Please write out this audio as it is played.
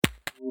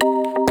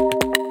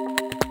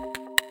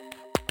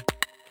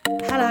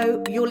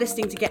Hello, you're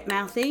listening to Get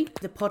Mouthy,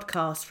 the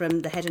podcast from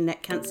the Head and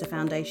Neck Cancer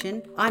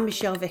Foundation. I'm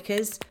Michelle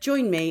Vickers.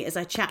 Join me as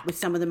I chat with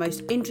some of the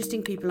most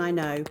interesting people I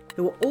know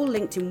who are all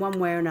linked in one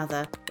way or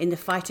another in the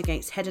fight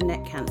against head and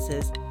neck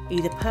cancers,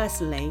 either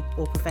personally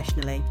or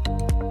professionally.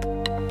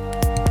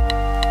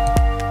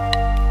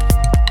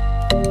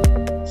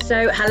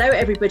 So, hello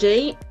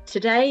everybody.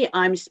 Today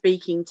I'm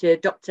speaking to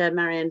Dr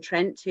Marianne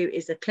Trent, who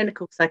is a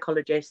clinical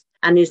psychologist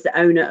and is the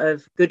owner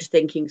of Good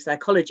Thinking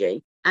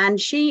Psychology.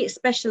 And she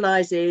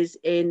specialises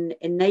in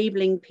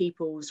enabling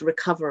people's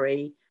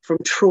recovery from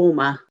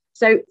trauma.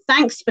 So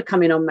thanks for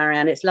coming on,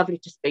 Marianne. It's lovely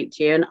to speak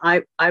to you. And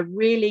I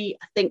really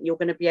think you're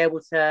going to be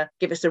able to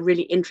give us a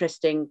really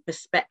interesting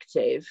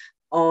perspective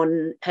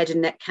on head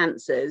and neck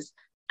cancers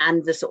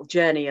and the sort of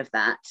journey of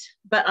that.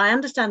 But I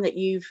understand that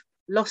you've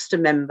lost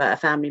a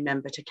family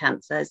member to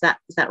cancer. Is that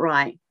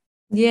right?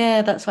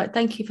 Yeah, that's right.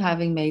 Thank you for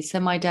having me. So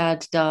my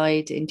dad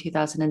died in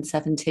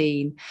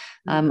 2017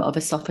 of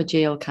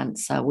esophageal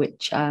cancer,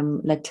 which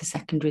led to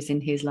secondaries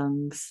in his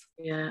lungs.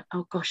 Yeah.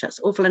 Oh gosh, that's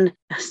awful. And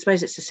I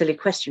suppose it's a silly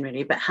question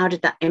really, but how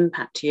did that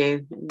impact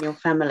you and your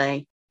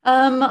family?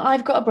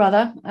 I've got a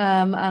brother,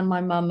 and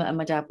my mum and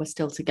my dad were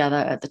still together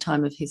at the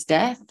time of his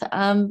death.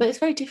 But it's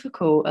very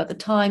difficult. At the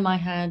time, I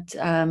had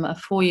a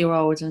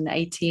 4-year-old and an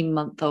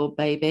 18-month-old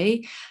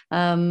baby,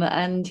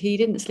 and he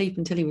didn't sleep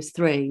until he was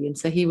 3. And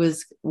so he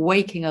was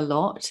waking a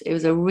lot. It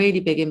was a really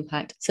big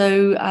impact.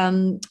 So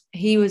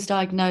he was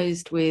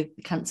diagnosed with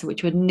cancer,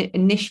 which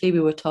initially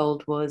we were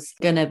told was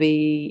going to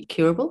be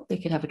curable. They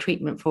could have a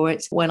treatment for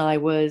it. When I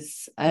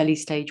was early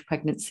stage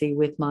pregnancy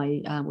with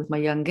my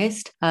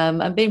youngest,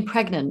 and being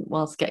pregnant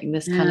whilst getting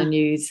this kind of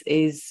news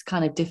is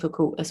kind of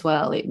difficult as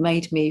well. It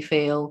made me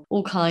feel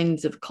all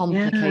kinds of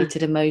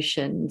complicated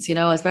emotions. You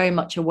know, I was very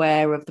much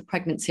aware of the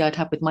pregnancy I'd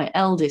had with my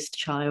eldest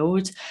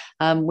child,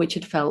 which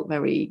had felt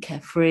very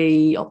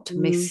carefree,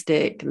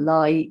 optimistic,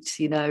 light,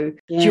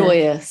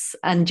 joyous.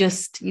 And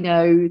just,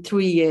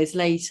 3 years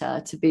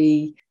later to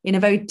be in a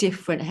very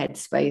different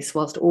headspace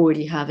whilst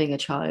already having a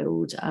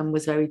child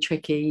was very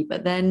tricky.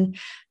 But then,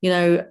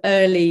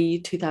 early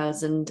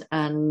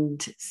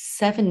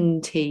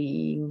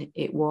 2017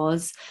 it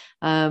was,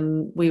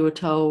 we were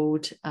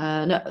told,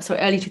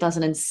 early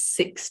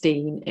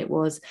 2016 it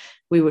was,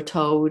 we were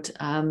told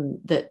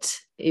that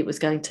it was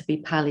going to be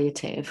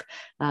palliative.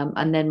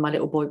 And then my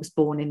little boy was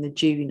born in the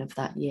June of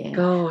that year.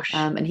 Gosh.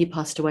 And he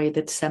passed away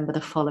the December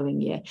the following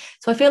year.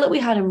 So I feel like we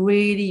had a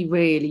really,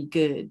 really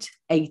good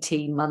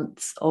 18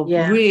 months of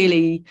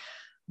really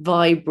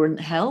vibrant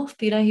health.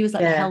 He was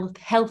like the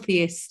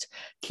healthiest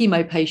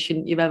chemo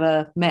patient you've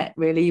ever met,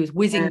 really. He was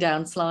whizzing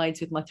down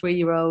slides with my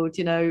 3-year-old.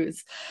 It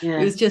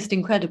was just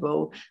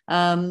incredible.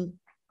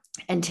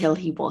 Until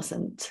he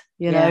wasn't,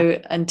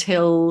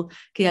 until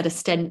he had a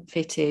stent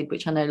fitted,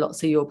 which I know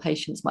lots of your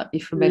patients might be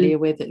familiar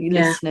with,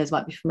 listeners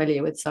might be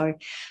familiar with, sorry.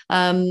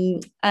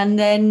 And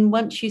then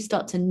once you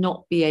start to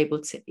not be able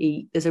to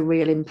eat, there's a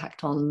real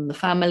impact on the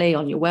family,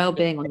 on your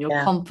well-being, on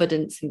your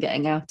confidence in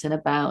getting out and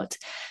about.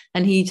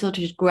 And he sort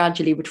of just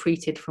gradually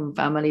retreated from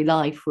family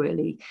life,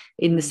 really,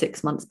 in the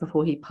 6 months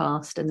before he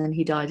passed. And then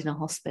he died in a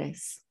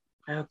hospice.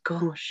 Oh,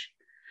 gosh.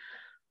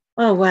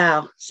 Oh,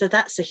 wow. So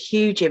that's a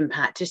huge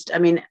impact.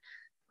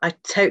 I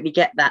totally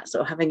get that,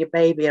 sort of having a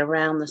baby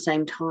around the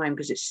same time,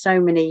 because it's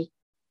so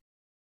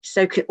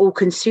all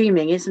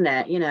consuming, isn't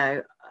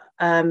it?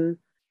 I'm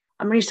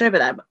really sorry about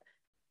that. But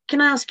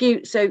can I ask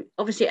you, so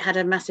obviously it had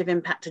a massive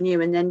impact on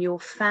you and then your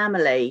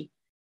family,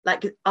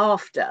 like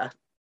after,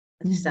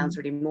 this sounds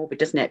really morbid,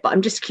 doesn't it? But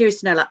I'm just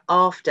curious to know, like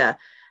after,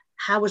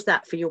 how was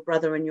that for your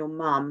brother and your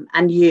mum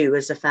and you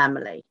as a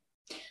family?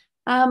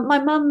 My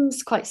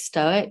mum's quite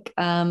stoic.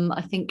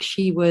 I think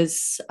she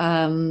was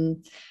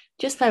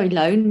just very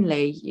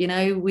lonely.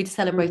 We'd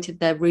celebrated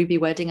their ruby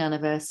wedding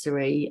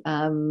anniversary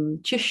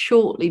just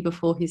shortly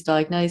before his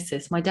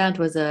diagnosis. My dad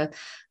was a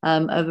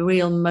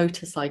real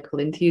motorcycle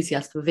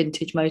enthusiast for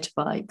vintage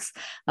motorbikes,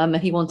 and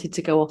he wanted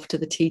to go off to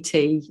the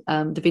TT,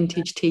 the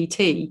vintage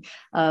TT,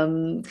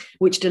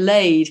 which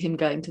delayed him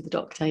going to the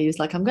doctor. He was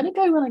like, I'm going to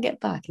go when I get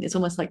back. And it's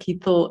almost like he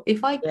thought,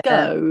 if I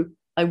go,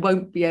 I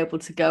won't be able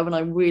to go, and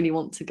I really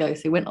want to go.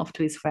 So he went off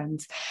to his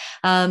friends.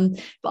 But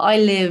I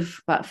live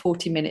about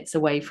 40 minutes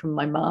away from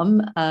my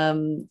mum,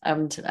 and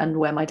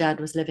where my dad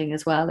was living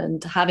as well.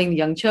 And having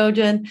young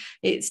children,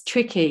 it's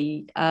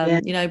tricky,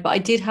 but I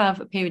did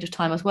have a period of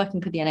time. I was working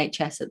for the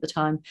NHS at the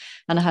time,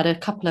 and I had a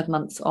couple of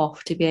months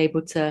off to be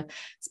able to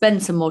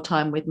spend some more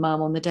time with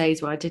mum on the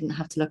days where I didn't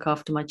have to look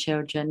after my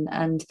children.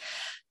 And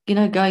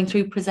going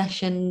through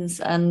processions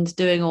and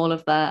doing all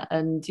of that,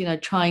 and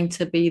trying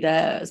to be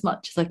there as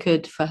much as I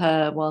could for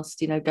her whilst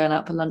going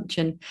out for lunch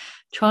and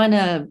trying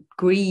to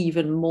grieve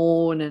and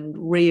mourn and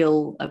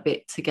reel a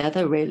bit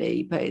together,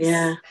 really. But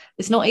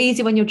it's not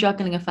easy when you're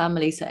juggling a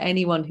family. So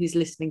anyone who's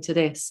listening to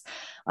this,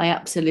 I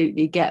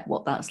absolutely get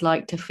what that's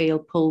like, to feel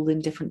pulled in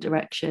different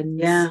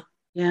directions.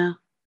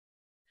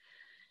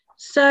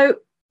 So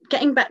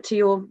getting back to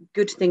your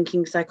Good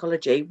Thinking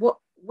Psychology,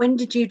 when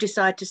did you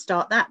decide to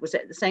start that? Was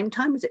it at the same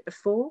time? Was it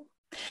before?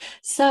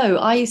 So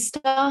I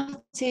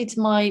started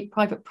my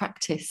private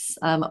practice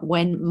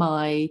when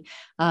my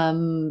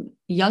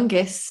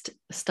youngest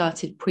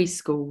started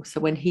preschool. So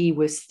when he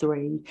was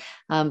 3,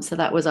 so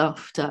that was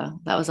after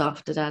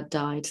Dad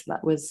died. So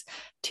that was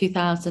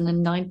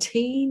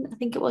 2019, I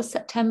think it was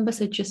September.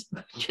 So just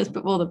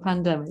before the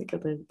pandemic, I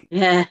think.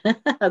 Yeah.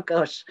 Oh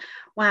gosh.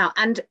 Wow.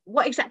 And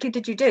what exactly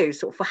did you do?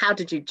 Sort of, for how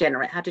did you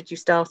generate? How did you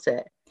start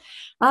it?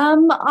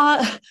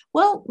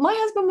 Well, my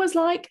husband was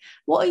like,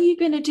 "What are you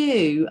going to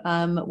do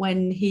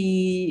when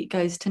he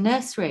goes to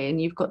nursery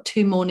and you've got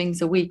 2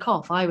 mornings a week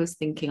off?" I was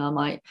thinking I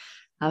might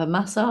have a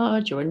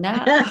massage or a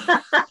nap.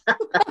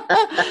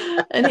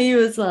 And he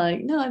was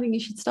like, "No, I think you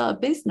should start a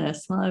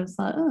business." And I was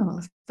like, "Oh,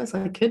 I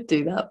suppose I could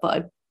do that, but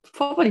I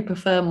probably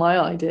prefer my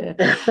idea."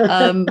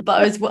 But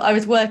I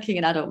was working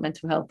in adult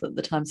mental health at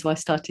the time, so I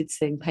started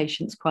seeing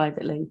patients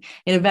privately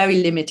in a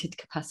very limited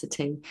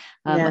capacity,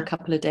 a Yeah.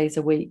 couple of days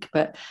a week.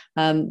 But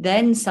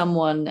then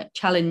someone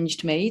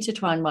challenged me to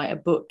try and write a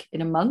book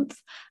in a month,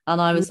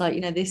 and I was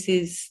like, this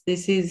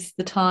is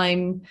the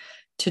time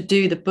to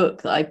do the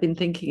book that I've been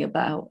thinking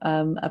about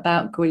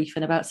grief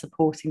and about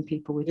supporting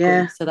people with Yeah.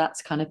 grief. So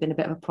that's kind of been a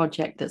bit of a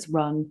project that's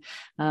run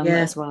Yeah.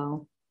 as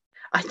well.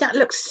 That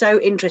looks so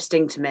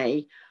interesting to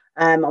me.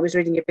 I was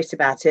reading a bit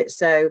about it.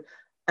 So,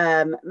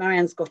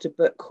 Marianne's got a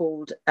book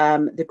called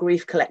The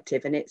Grief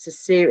Collective, and it's a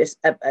series,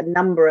 a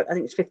number of, I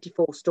think it's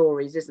 54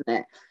 stories, isn't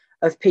it?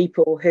 Of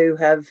people who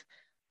have,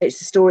 it's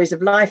the stories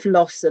of life,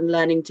 loss, and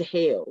learning to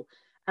heal.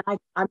 And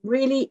I'm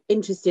really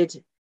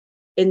interested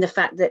in the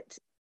fact that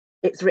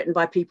it's written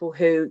by people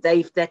who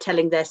they're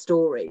telling their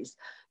stories,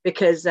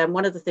 because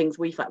one of the things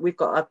we've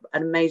got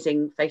an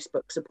amazing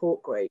Facebook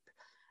support group,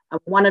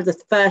 and one of the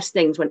first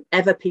things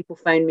whenever people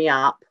phone me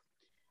up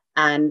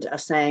and are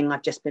saying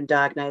I've just been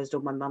diagnosed,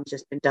 or my mum's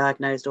just been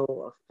diagnosed,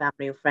 or a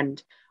family or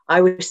friend,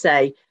 I would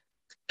say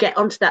get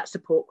onto that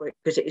support group,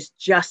 because it is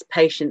just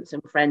patients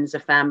and friends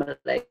of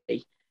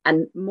family,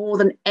 and more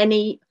than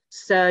any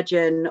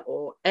surgeon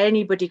or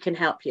anybody can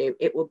help you,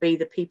 it will be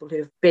the people who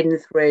have been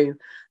through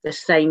the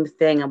same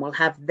thing and will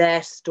have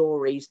their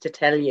stories to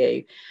tell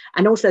you.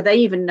 And also they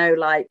even know,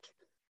 like,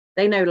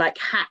 they know like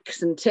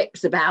hacks and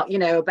tips about,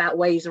 about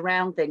ways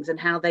around things and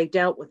how they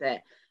dealt with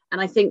it.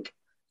 And I think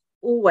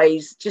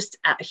always just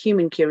out of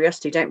human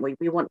curiosity, don't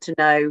we want to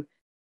know,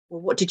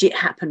 well, what did it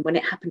happen when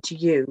it happened to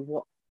you?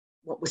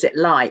 What was it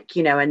like?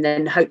 And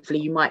then hopefully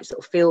you might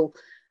sort of feel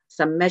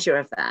some measure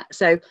of that.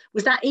 So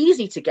was that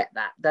easy to get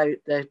that, though,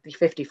 the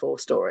 54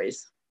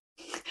 stories?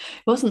 It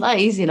wasn't that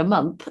easy in a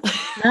month.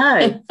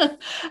 No.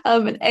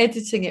 And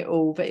editing it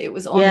all, but it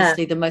was Yeah.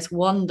 honestly the most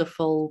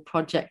wonderful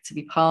project to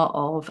be part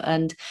of,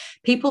 and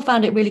people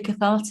found it really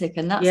cathartic.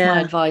 And that's my Yeah.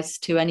 advice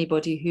to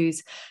anybody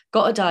who's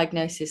got a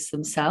diagnosis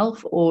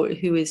themselves, or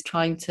who is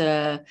trying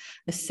to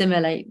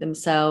assimilate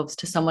themselves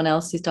to someone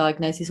else's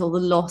diagnosis or the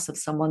loss of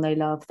someone they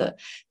love, that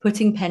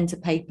putting pen to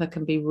paper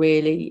can be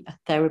really a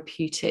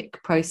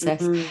therapeutic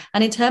process. Mm-hmm.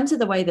 And in terms of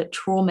the way that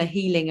trauma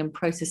healing and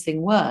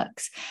processing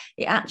works,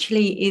 it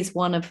actually is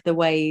one of the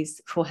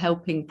ways for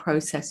helping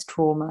process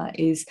trauma,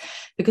 is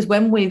because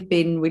when we've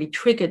been really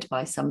triggered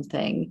by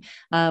something,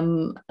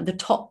 the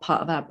top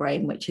part of our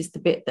brain, which is the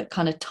bit that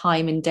kind of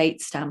time and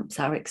date stamps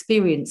our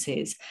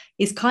experiences,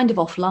 is kind of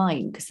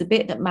offline, because the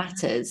bit that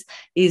matters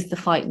is the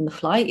fight and the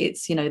flight.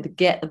 It's, the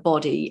get the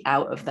body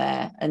out of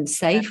there and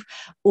safe,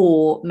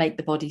 or make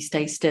the body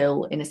stay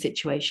still in a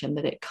situation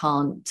that it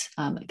can't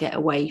get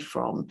away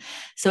from.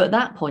 So at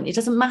that point, it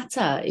doesn't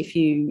matter if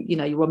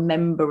you're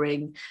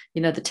remembering,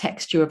 the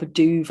texture of a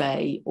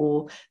duvet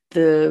or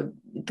the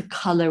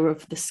color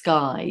of the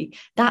sky.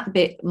 That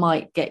bit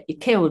might get you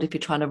killed if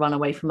you're trying to run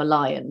away from a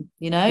lion.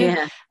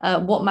 Yeah.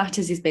 What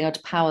matters is being able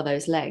to power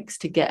those legs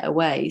to get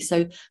away.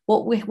 So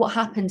what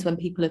happens when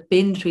people have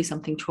been through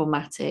something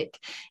traumatic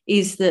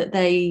is that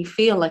they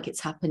feel like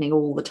it's happening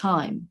all the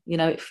time.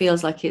 It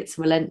feels like it's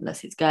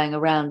relentless. It's going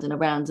around and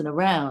around and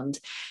around.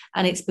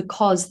 And it's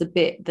because the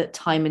bit that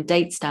time and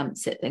date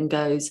stamps it then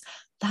goes,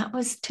 that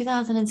was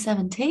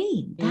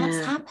 2017. That's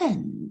Yeah.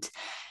 happened.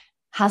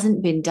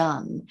 Hasn't been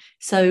done.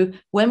 So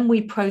when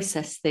we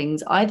process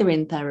things, either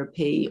in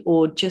therapy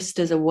or just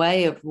as a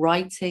way of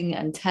writing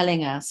and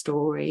telling our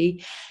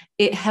story,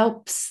 it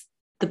helps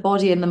the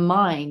body and the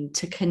mind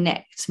to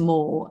connect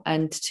more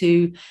and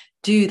to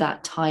do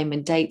that time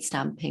and date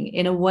stamping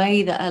in a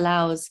way that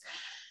allows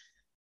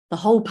the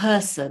whole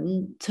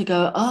person to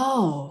go,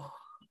 oh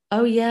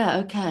yeah,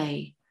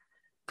 okay.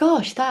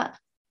 Gosh, that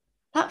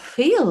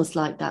feels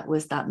like that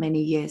was that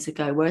many years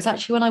ago. Whereas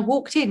actually, when I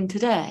walked in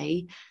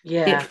today, it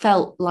Yeah.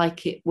 felt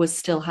like it was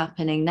still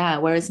happening now.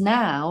 Whereas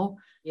now,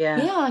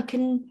 Yeah. yeah, I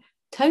can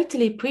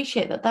totally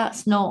appreciate that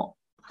that's not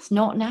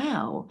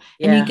now.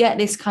 And you Yeah. get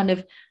this kind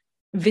of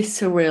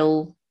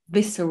visceral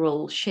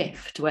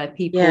shift where Yeah.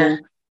 people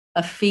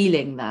are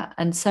feeling that.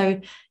 And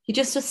so you're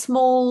just a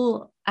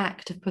small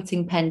act of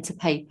putting pen to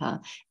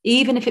paper,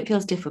 even if it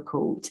feels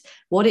difficult.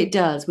 What it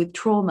does with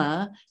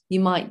trauma,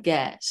 you might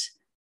get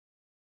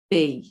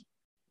B,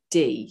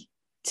 D,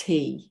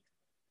 T,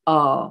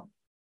 R,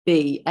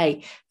 be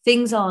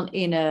things aren't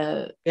in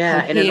a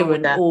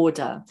coherent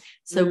order.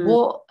 So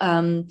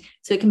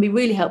so it can be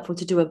really helpful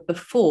to do a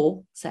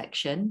before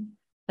section,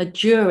 a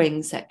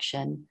during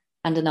section,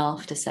 and an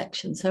after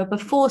section. So a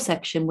before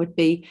section would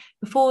be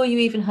before you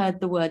even heard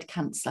the word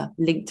cancer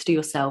linked to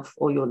yourself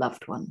or your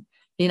loved one.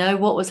 You know,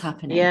 what was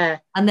happening? Yeah.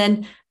 And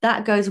then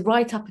that goes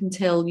right up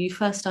until you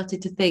first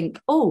started to think,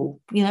 oh,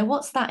 you know,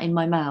 what's that in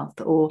my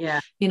mouth? Or,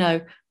 you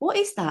know, what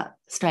is that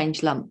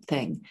strange lump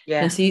thing?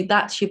 Yeah. And so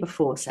that's your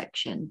before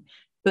section.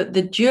 But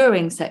the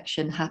during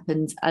section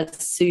happens as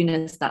soon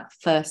as that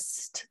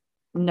first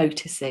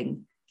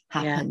noticing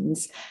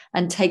happens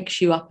and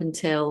takes you up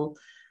until,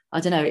 I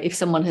don't know, if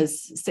someone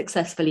has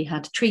successfully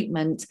had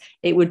treatment,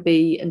 it would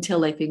be until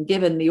they've been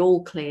given the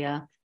all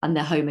clear and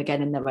they're home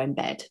again in their own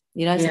bed,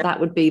 you know. So that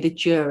would be the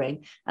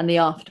during, and the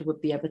after would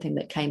be everything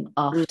that came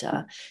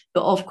after.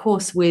 But of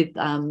course, with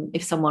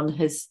if someone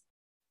has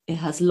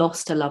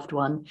lost a loved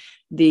one,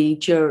 the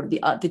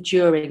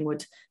during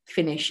would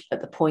finish at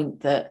the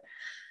point that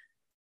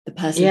the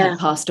person had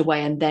passed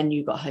away, and then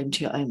you got home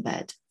to your own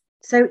bed.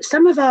 So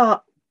some of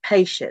our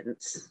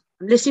patients,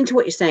 listening to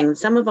what you're saying,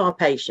 some of our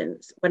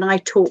patients, when I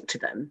talk to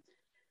them,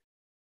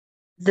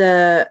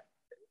 the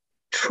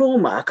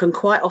trauma can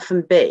quite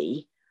often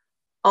be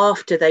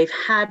after they've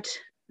had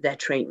their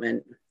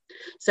treatment.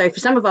 So for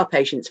some of our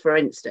patients, for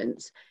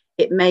instance,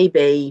 it may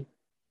be,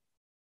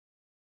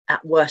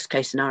 at worst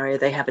case scenario,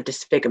 they have a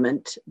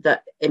disfigurement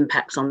that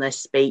impacts on their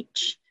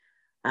speech.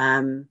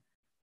 You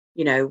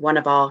know,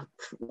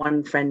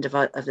 one friend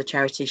of the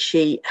charity,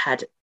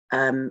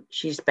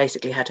 she's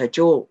basically had her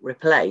jaw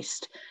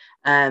replaced,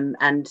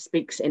 and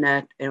speaks in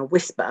a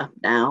whisper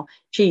now.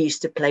 She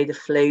used to play the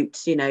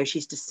flute, you know, she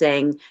used to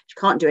sing. She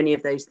can't do any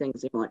of those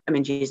things anymore. I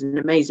mean, she's an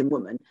amazing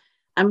woman.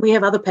 And we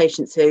have other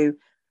patients who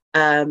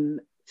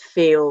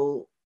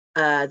feel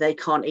they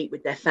can't eat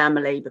with their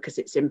family because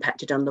it's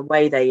impacted on the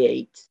way they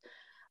eat.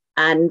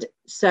 And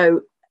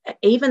so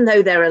even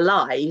though they're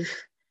alive,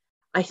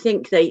 I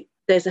think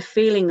there's a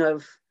feeling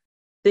of,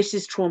 this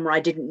is trauma I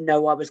didn't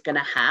know I was going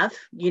to have.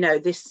 You know,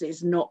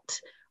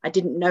 I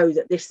didn't know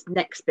that this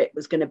next bit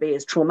was going to be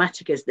as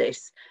traumatic as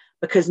this,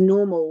 because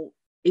normal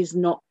is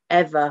not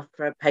ever,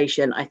 for a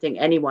patient, I think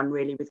anyone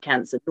really with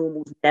cancer,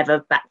 normal's never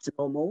back to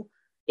normal.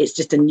 It's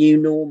just a new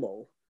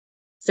normal.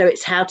 So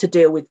it's how to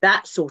deal with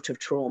that sort of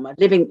trauma.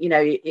 Living, you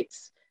know,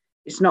 it's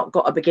not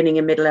got a beginning,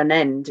 a middle, and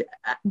end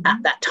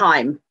at that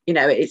time. You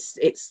know, it's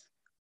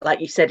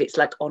like you said, it's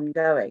like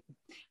ongoing.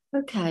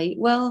 Okay,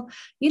 well,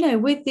 you know,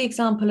 with the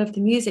example of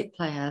the music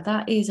player,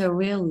 that is a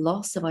real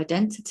loss of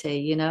identity.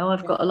 You know,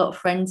 I've got a lot of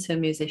friends who are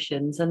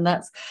musicians, and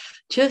that's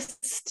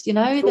just, you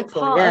know, they're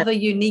part of a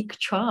unique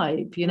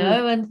tribe, you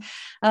know,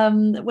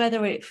 and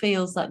whether it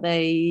feels like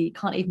they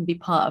can't even be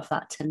part of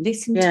that to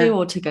listen to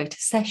or to go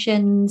to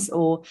sessions,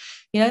 or,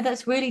 you know,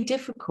 that's really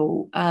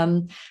difficult.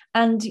 And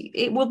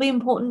it will be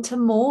important to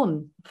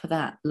mourn for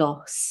that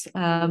loss,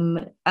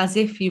 as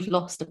if you've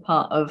lost a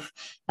part of,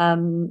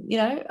 you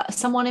know,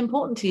 someone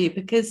important to you,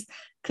 because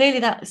clearly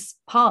that's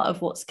part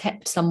of what's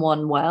kept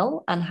someone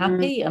well and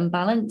happy and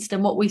balanced.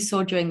 And what we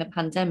saw during the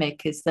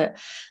pandemic is that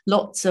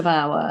lots of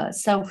our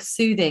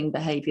self-soothing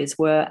behaviors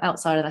were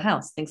outside of the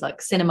house, things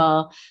like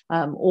cinema,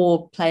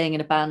 or playing in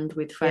a band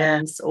with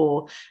friends,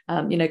 or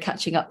you know,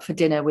 catching up for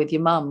dinner with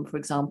your mum, for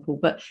example,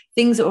 but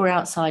things that were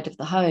outside of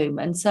the home.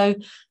 And so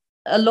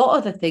a lot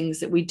of the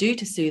things that we do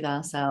to soothe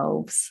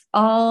ourselves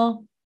are,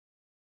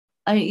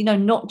 you know,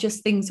 not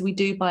just things we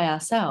do by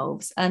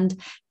ourselves, and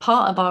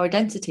part of our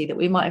identity that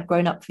we might have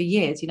grown up for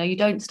years. You know, you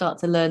don't start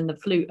to learn the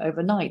flute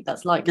overnight.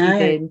 That's likely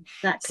been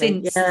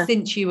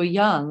since you were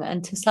young,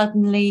 and to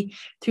suddenly,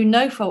 through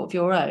no fault of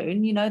your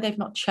own, you know, they've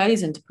not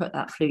chosen to put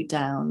that flute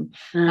down.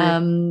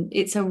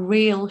 It's a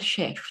real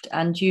shift,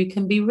 and you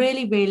can be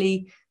really,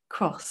 really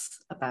cross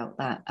about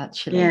that,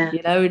 actually.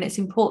 You know, and it's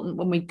important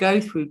when we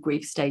go through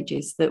grief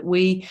stages that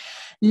we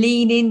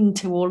lean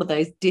into all of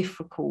those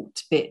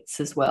difficult bits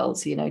as well.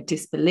 So, you know,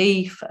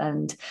 disbelief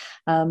and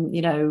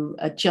you know,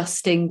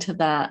 adjusting to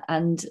that,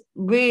 and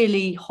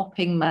really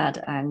hopping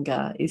mad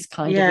anger is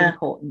kind of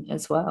important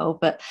as well.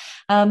 But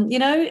you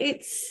know,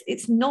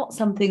 it's not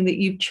something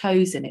that you've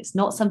chosen, it's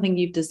not something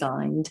you've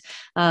designed,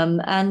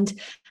 and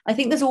I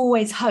think there's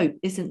always hope,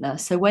 isn't there?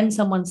 So when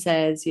someone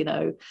says, you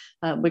know,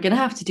 we're going to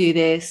have to do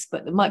this,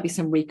 but there might be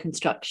some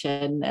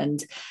reconstruction,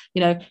 and, you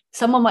know,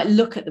 someone might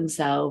look at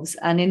themselves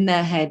and in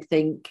their head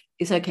think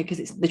it's okay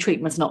because the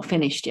treatment's not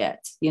finished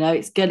yet. You know,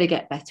 it's going to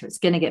get better. It's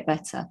going to get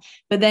better.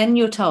 But then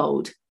you're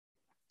told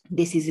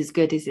this is as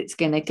good as it's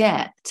going to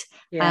get.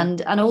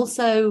 And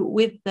also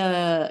with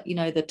the, you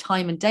know, the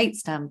time and date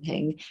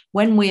stamping,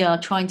 when we are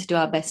trying to do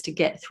our best to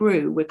get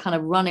through, we're kind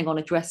of running on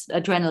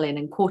adrenaline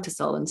and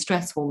cortisol and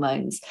stress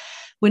hormones.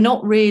 We're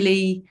not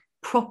really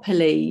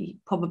properly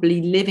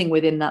probably living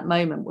within that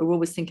moment. We're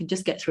always thinking,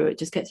 just get through it,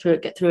 just get through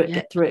it, get through it,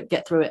 get through it,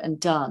 get through it, and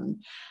done.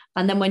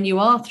 And then when you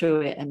are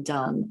through it and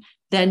done,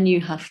 then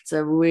you have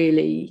to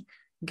really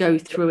go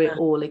through it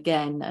all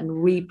again and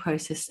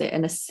reprocess it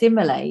and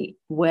assimilate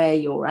where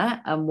you're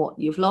at and what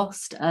you've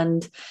lost.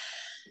 And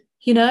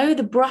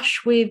the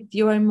brush with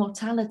your own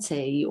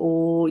mortality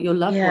or your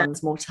loved Yeah.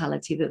 one's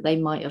mortality that they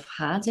might have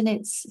had. And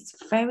it's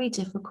very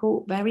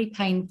difficult, very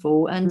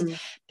painful. And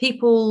Mm.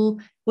 people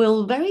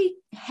will very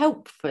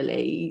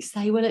helpfully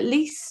say, well, at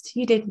least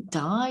you didn't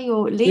die,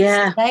 or at least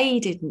Yeah. they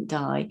didn't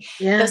die.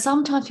 Yeah. But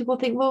sometimes people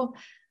think, well,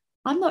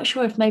 I'm not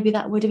sure if maybe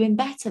that would have been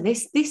better.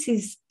 This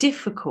is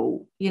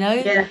difficult,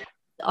 Yeah.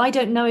 I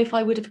don't know if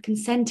I would have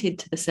consented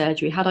to the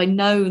surgery had I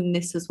known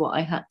this was what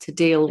I had to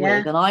deal Yeah.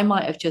 with. And I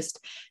might have just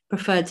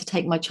preferred to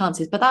take my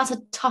chances. But that's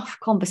a tough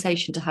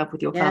conversation to have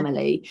with your Yeah.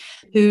 family,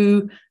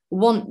 who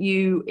want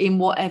you in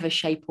whatever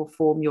shape or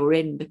form you're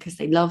in because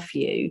they love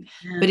you.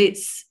 Yeah. But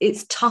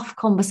it's tough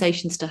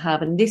conversations to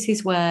have. And this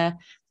is where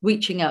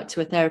reaching out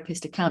to a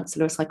therapist, a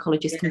counselor, a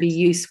psychologist can be Yes.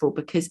 useful,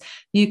 because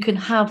you can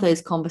have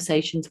those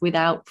conversations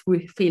without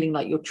feeling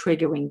like you're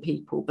triggering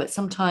people. But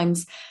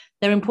sometimes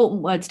they're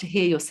important words to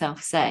hear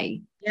yourself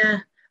say. Yeah.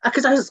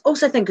 Because I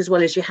also think, as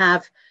well, as you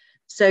have,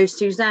 so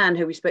Suzanne,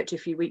 who we spoke to a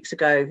few weeks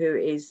ago, who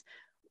is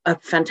a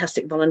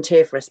fantastic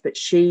volunteer for us, but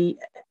she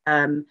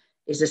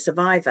is a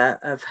survivor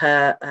of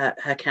her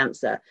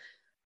cancer.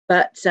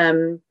 But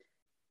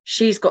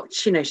she's got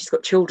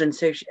children,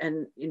 so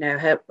and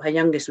her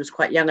youngest was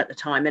quite young at the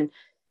time, and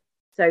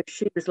so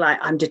she was like,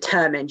 I'm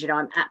determined,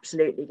 I'm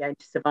absolutely going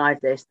to survive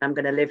this, I'm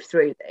going to live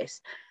through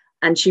this.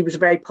 And she was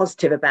very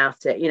positive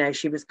about it.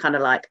 She was kind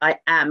of like, I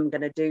am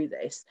going to do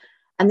this.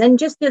 And then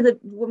just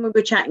when we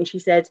were chatting, she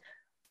said,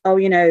 oh,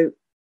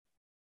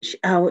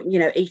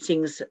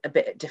 eating's a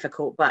bit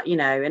difficult, but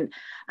and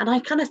I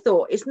kind of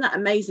thought, isn't that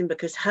amazing?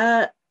 Because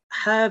her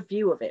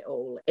view of it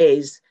all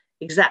is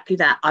exactly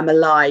that. I'm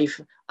alive.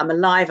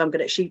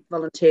 She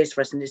volunteers for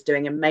us and is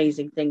doing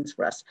amazing things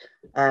for us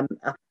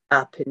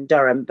up in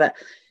Durham. But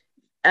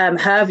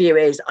her view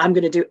is, I'm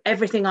going to do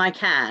everything I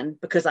can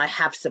because I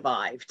have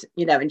survived,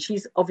 and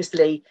she's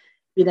obviously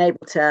been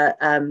able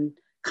to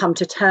come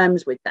to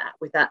terms with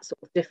that sort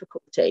of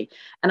difficulty.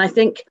 And I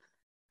think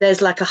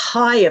there's like a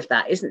high of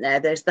that, isn't there?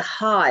 There's the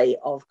high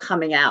of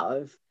coming out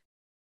of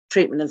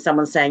treatment and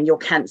someone saying you're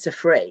cancer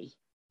free.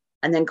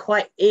 And then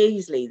quite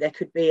easily there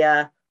could be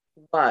a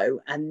whoa,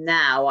 and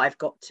now I've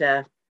got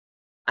to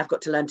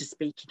learn to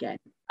speak again.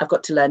 I've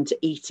got to learn to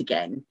eat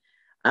again.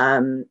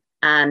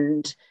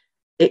 And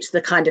it's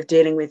the kind of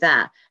dealing with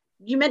that.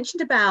 You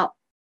mentioned about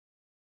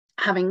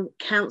having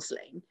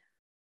counselling.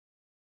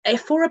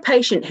 If for a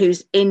patient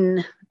who's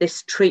in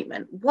this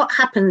treatment, what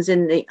happens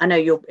I know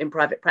you're in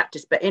private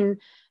practice, but in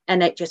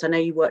NHS, I know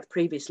you worked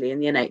previously in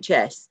the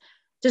NHS.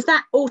 Does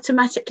that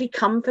automatically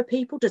come for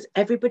people? Does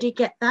everybody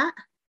get that?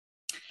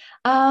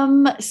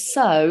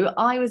 So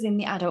I was in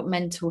the adult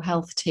mental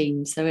health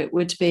team. So it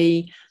would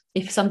be,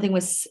 if something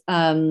was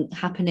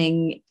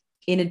happening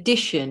in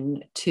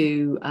addition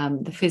to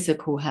the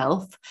physical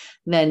health,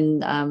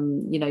 then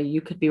you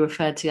could be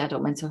referred to the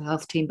adult mental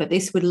health team, but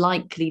this would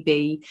likely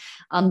be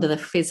under the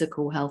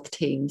physical health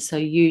team, so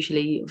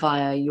usually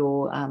via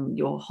your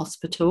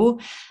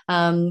hospital.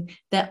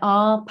 There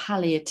are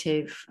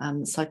palliative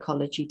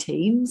psychology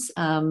teams,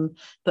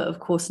 but of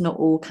course not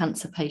all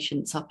cancer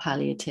patients are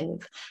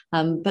palliative.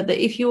 But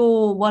if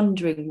you're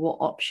wondering what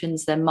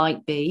options there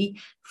might be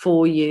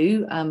for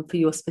you, for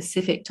your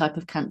specific type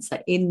of cancer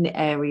in the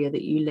area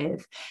that you live,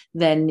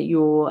 then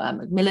your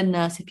Macmillan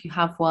nurse, if you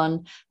have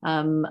one,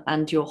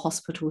 and your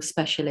hospital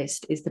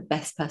specialist is the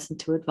best person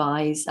to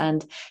advise.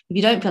 And if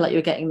you don't feel like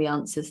you're getting the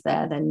answers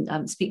there,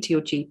 then speak to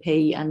your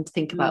GP and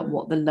think about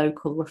what the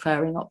local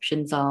referring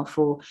options are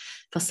for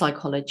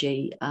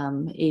psychology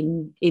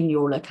in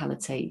your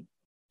locality.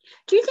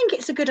 Do you think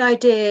it's a good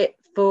idea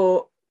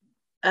for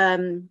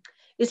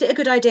is it a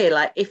good idea,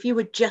 like if you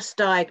were just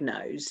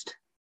diagnosed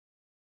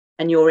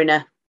and you're in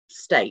a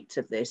state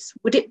of this,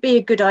 would it be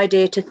a good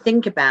idea to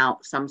think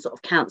about some sort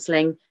of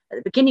counselling at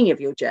the beginning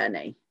of your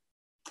journey?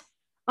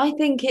 I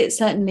think it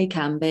certainly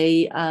can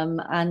be,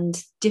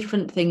 and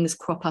different things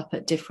crop up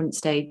at different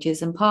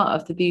stages. And part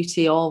of the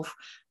beauty of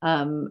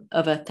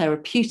a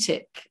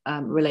therapeutic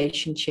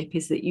relationship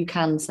is that you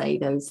can say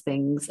those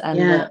things, and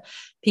that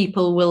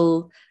people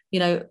will,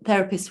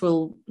 therapists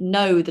will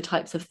know the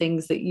types of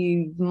things that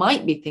you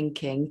might be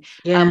thinking,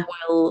 and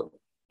will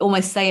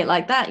almost say it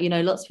like that.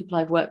 Lots of people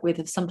I've worked with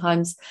have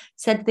sometimes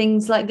said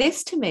things like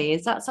this to me: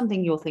 is that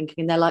something you're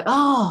thinking? And they're like,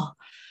 oh,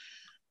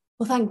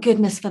 well, thank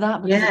goodness for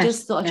that,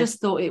 because I just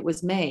thought it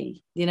was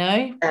me,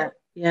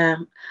 Yeah.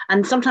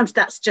 And sometimes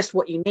that's just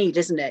what you need,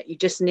 isn't it?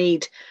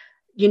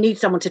 You need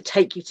someone to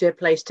take you to a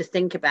place to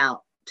think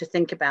about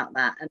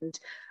that.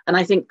 And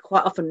I think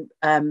quite often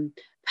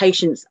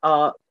patients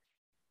are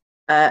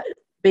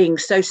being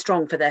so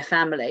strong for their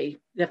families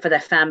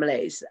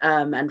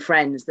and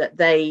friends, that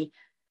they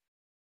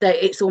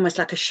it's almost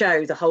like a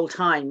show the whole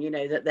time,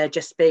 that they're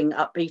just being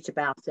upbeat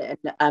about it,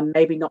 and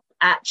maybe not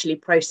actually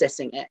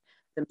processing it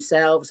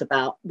themselves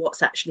about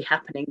what's actually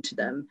happening to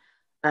them,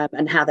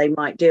 and how they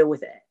might deal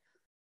with it.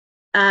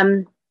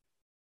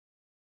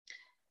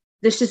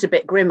 This is a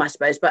bit grim, I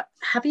suppose, but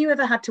have you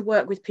ever had to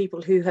work with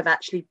people who have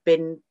actually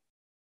been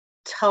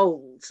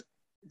told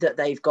that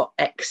they've got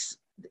X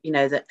you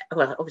know, that,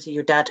 well, obviously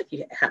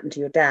it happened to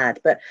your dad,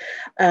 but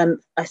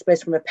I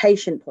suppose from a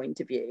patient point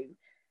of view,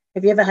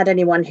 have you ever had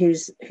anyone who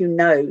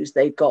knows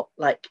they've got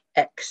like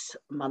X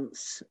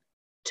months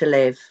to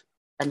live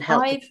and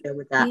help them deal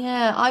with that?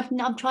 Yeah,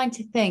 I'm trying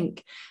to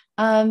think.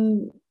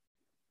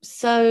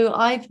 So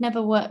I've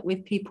never worked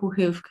with people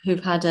who've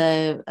had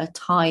a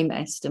time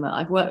estimate.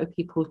 I've worked with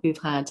people who've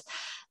had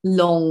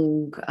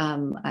long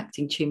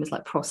acting tumors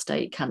like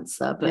prostate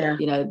cancer, but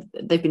you know,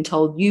 they've been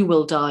told you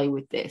will die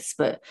with this,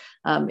 but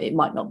it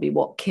might not be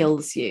what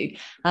kills you.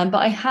 But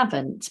I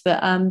haven't.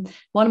 But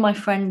one of my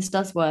friends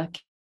does work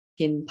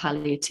in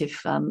palliative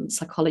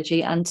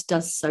psychology and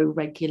does so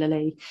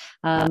regularly,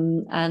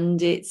 and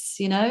it's,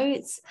 you know,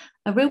 it's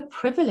a real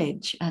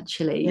privilege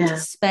actually to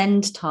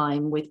spend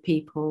time with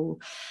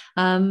people,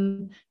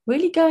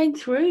 really going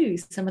through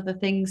some of the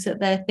things that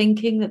they're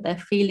thinking, that they're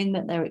feeling,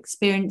 that they're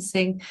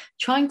experiencing,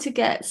 trying to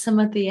get some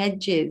of the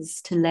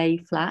edges to lay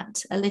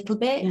flat a little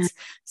bit,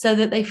 so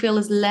that they feel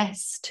as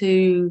less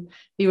to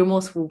be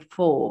remorseful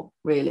for,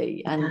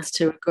 really, and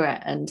to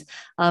regret. And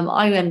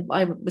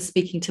I was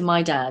speaking to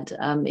my dad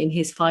in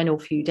his final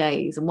few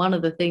days, and one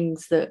of the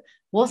things that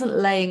wasn't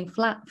laying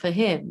flat for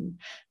him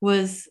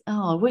was,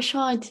 I wish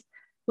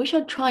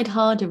I'd tried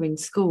harder in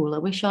school. I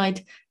wish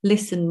I'd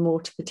listened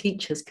more to the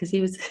teachers, because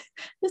he was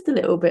just a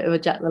little bit of a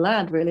Jack the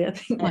Lad, really. I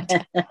think my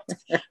dad,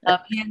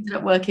 he ended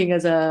up working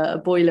as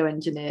a boiler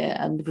engineer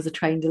and was a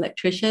trained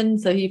electrician.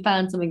 So he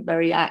found something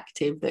very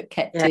active that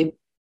kept him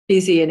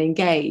busy and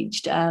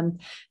engaged.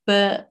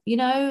 But you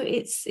know,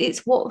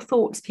 it's what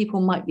thoughts people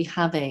might be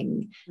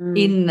having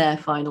in their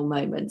final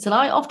moments. And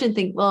I often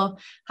think, well,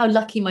 how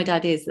lucky my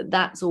dad is that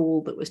that's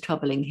all that was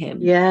troubling him.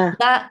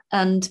 That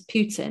and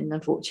Putin,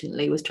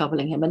 unfortunately, was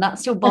troubling him, and that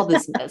still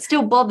bothers me. It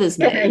still bothers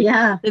me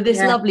that this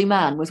lovely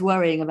man was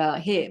worrying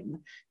about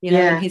him, you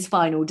know, in his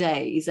final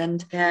days,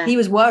 and he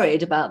was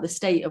worried about the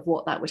state of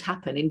what that would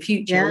happen in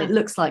future, and it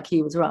looks like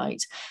he was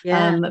right.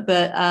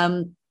 But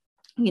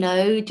you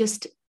know,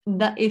 just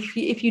that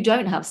if you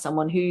don't have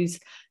someone who's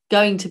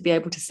going to be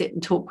able to sit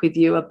and talk with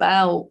you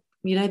about,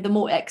 you know, the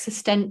more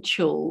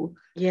existential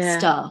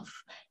stuff,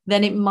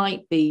 then it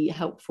might be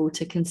helpful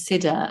to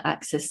consider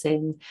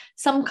accessing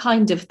some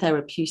kind of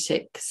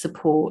therapeutic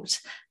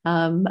support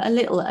a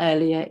little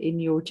earlier in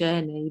your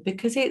journey,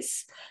 because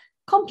it's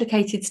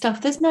complicated stuff.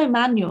 There's no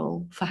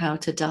manual for how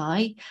to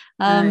die,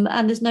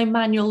 and there's no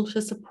manual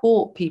to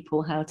support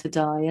people how to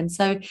die. And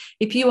so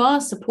if you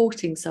are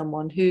supporting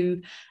someone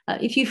who,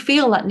 if you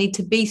feel that need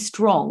to be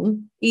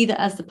strong, either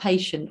as the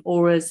patient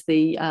or as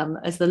the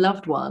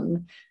loved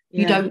one,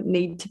 you don't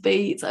need to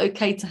be. It's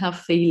okay to have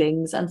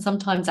feelings, and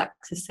sometimes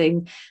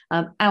accessing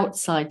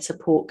outside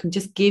support can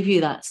just give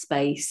you that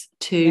space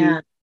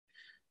to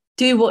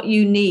do what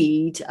you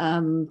need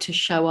to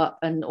show up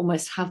and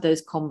almost have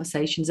those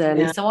conversations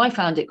early. So I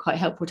found it quite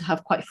helpful to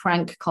have quite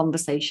frank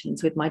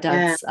conversations with my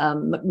dad's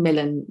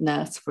Macmillan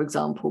nurse, for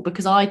example,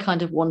 because I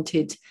kind of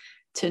wanted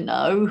to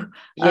know,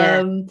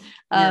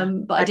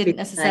 but I didn't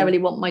necessarily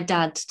want my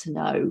dad to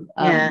know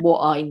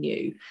what I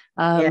knew.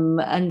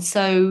 And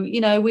so,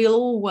 you know, we'll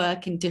all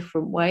work in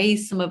different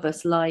ways. Some of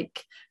us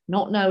like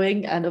not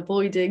knowing and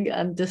avoiding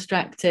and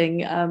distracting,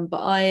 but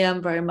I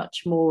am very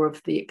much more of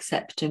the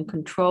accept and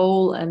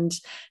control, and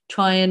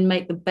try and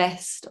make the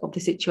best of the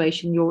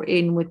situation you're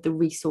in with the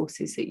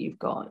resources that you've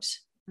got.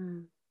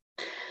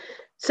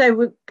 So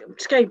we're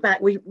just going back,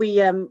 we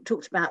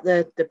talked about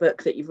the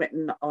book that you've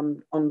written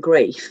on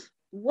grief.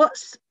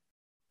 What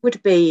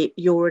would be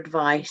your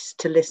advice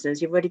to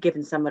listeners? You've already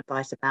given some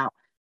advice about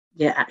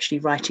actually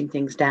writing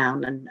things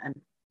down and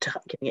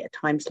giving it a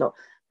time slot.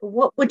 But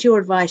what would your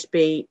advice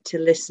be to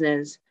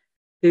listeners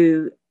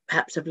who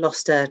perhaps have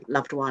lost a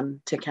loved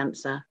one to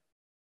cancer?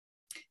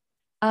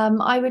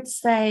 I would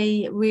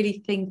say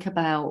really think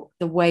about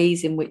the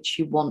ways in which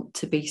you want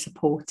to be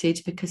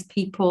supported, because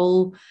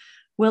people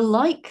will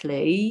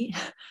likely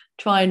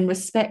try and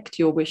respect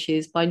your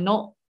wishes by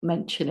not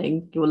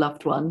mentioning your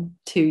loved one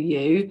to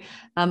you,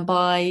 and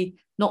by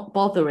not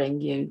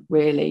bothering you,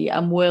 really,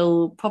 and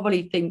will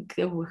probably think,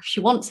 oh, if she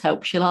wants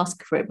help, she'll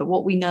ask for it. But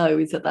what we know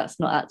is that that's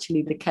not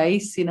actually the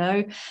case, you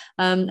know.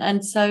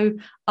 And so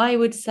I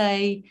would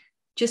say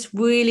just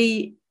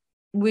really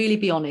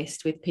be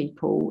honest with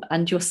people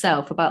and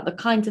yourself about the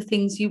kinds of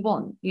things you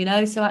want, you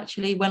know. So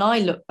actually, when I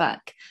look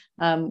back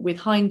with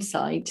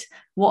hindsight,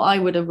 what I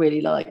would have really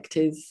liked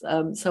is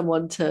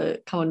someone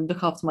to come and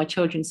look after my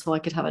children so I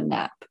could have a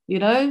nap, you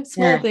know,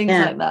 small things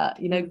like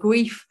that. You know,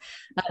 grief,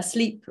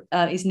 sleep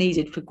is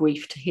needed for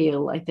grief to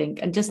heal, I think.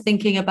 And just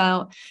thinking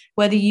about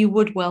whether you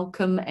would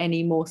welcome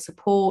any more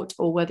support,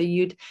 or whether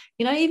you'd,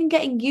 you know, even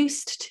getting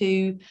used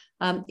to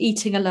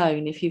eating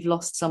alone if you've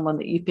lost someone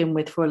that you've been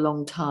with for a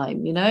long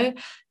time, you know.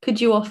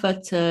 Could you offer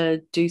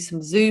to do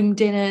some Zoom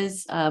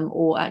dinners,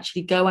 or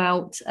actually go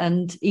out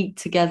and eat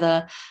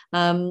together?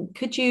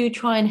 Could you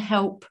try and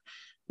help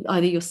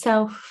either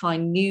yourself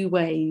find new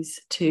ways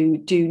to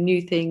do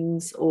new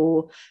things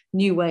or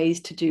new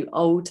ways to do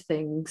old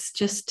things,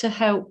 just to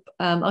help.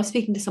 I was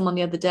speaking to someone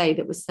the other day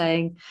that was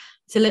saying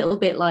it's a little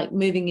bit like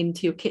moving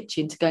into your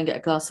kitchen to go and get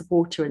a glass of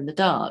water in the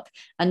dark,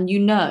 and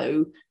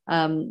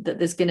that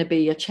there's going to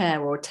be a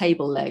chair or a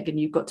table leg, and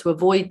you've got to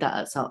avoid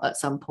that at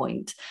some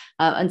point.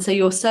 And so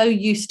you're so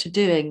used to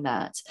doing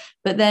that,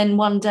 but then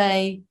one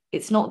day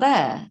it's not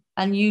there,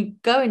 and you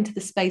go into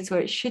the space where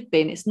it should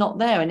be and it's not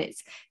there, and it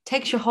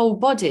takes your whole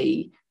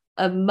body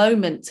a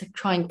moment to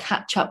try and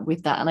catch up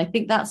with that. And I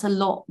think that's a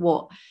lot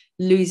what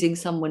losing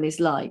someone is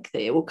like,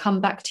 that it will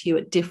come back to you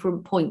at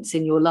different points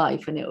in your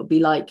life, and it will be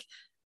like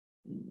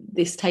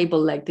this table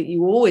leg that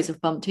you always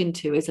have bumped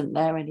into isn't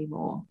there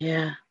anymore.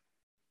 Yeah,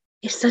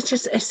 it's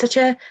such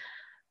a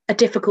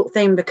difficult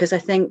thing, because I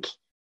think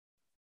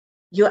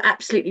you're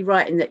absolutely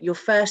right in that your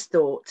first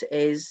thought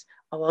is,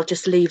 oh, I'll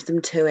just leave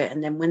them to it,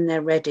 and then when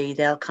they're ready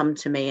they'll come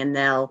to me and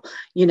they'll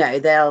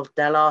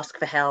ask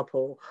for help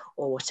or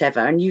whatever.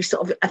 And you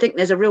sort of, I think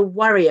there's a real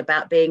worry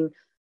about being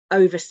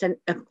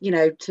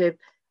to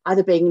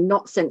either being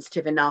not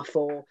sensitive enough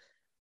or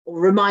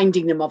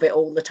reminding them of it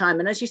all the time.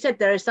 And as you said,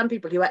 there are some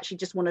people who actually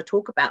just want to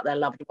talk about their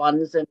loved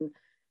ones and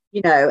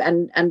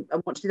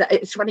want to do that.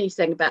 It's funny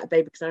saying about a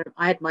baby, because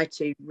I had my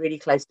two really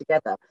close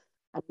together,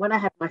 and when I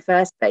had my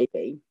first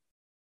baby,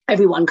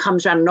 everyone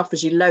comes around and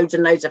offers you loads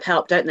and loads of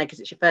help, don't they, because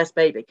it's your first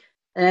baby.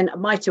 And then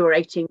my two are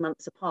 18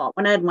 months apart.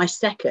 When I had my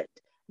second,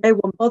 no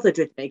one bothered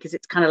with me, because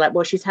it's kind of like,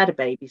 well, she's had a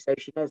baby, so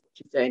she knows what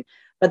she's doing.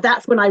 But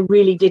that's when I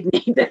really did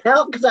need the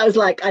help, because I was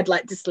like, I'd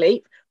like to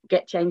sleep,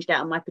 get changed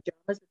out of my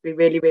pajamas would be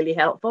really, really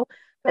helpful.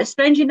 But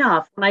strange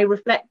enough, when I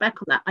reflect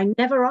back on that, I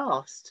never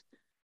asked.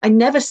 I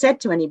never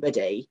said to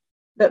anybody,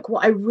 look,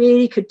 what I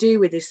really could do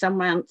with is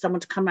someone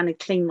to come around and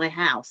clean my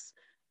house,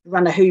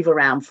 run a hoover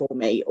around for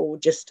me, or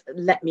just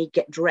let me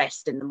get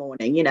dressed in the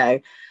morning,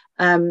 and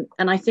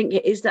I think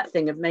it is that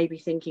thing of maybe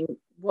thinking,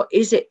 what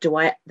is it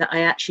that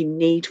I actually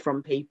need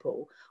from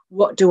people?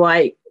 What do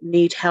I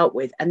need help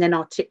with? And then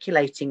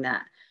articulating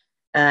that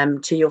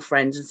to your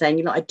friends and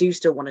saying, I do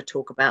still want to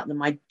talk about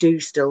them, I do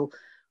still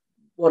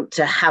want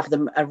to have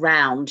them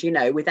around,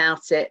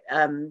 without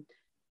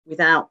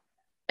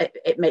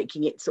it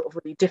making it sort of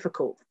really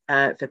difficult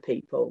for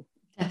people.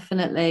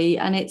 Definitely.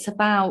 And it's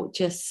about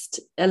just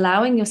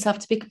allowing yourself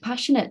to be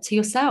compassionate to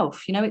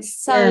yourself.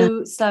 It's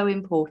so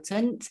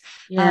important.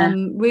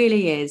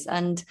 Really is.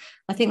 And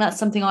I think that's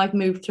something I've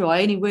moved through.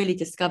 I only really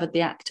discovered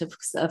the act of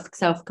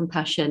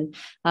self-compassion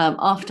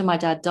after my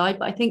dad died.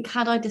 But I think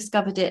had I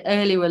discovered it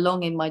earlier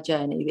along in my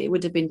journey, it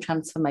would have been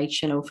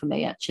transformational for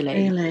me,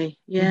 actually. Really?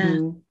 Yeah.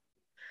 Mm-hmm.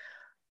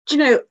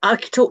 I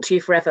could talk to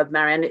you forever,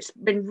 Marianne. It's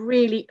been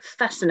really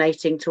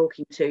fascinating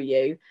talking to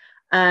you.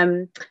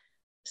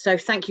 So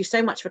thank you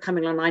so much for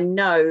coming on. I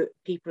know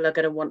people are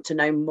going to want to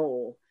know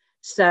more.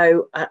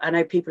 So I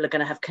know people are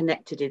going to have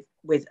connected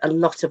with a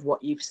lot of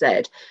what you've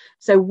said.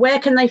 So where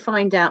can they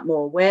find out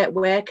more?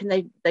 Where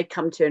can they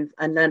come to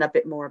and learn a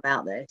bit more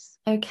about this?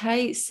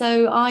 Okay,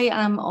 so I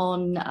am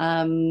on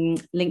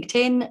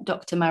LinkedIn,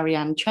 Dr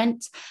Marianne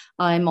Trent.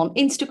 I'm on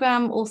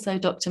Instagram, also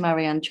Dr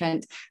Marianne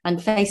Trent, and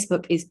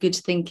Facebook is Good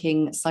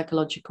Thinking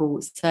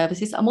Psychological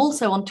Services. I'm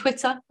also on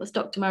Twitter, that's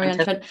Dr Marianne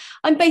Trent.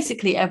 I'm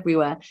basically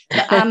everywhere.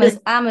 But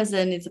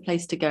Amazon is a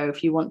place to go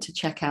if you want to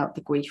check out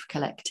the Grief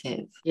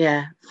Collective.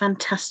 Yeah,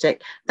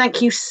 fantastic.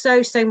 Thank you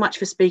so much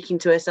for speaking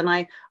to us, and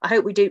I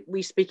hope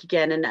we speak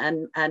again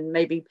and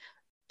maybe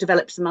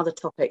develop some other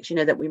topics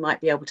that we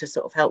might be able to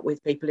sort of help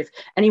with people. If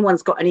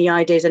anyone's got any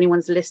ideas,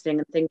 anyone's listening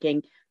and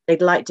thinking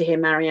they'd like to hear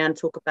Marianne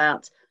talk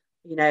about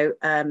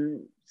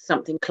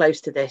something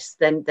close to this,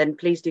 then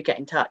please do get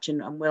in touch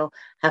and we'll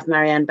have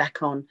Marianne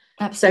back on.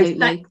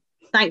 Absolutely. So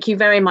thank you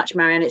very much,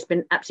 Marianne. It's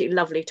been absolutely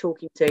lovely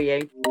talking to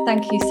you.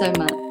 Thank you so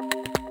much.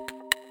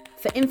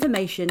 For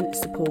information,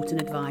 support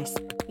and advice,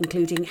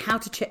 including how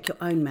to check your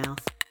own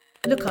mouth,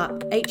 look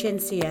up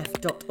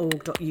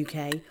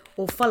hncf.org.uk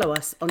or follow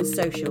us on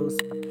socials.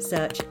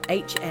 Search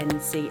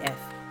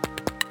HNCF.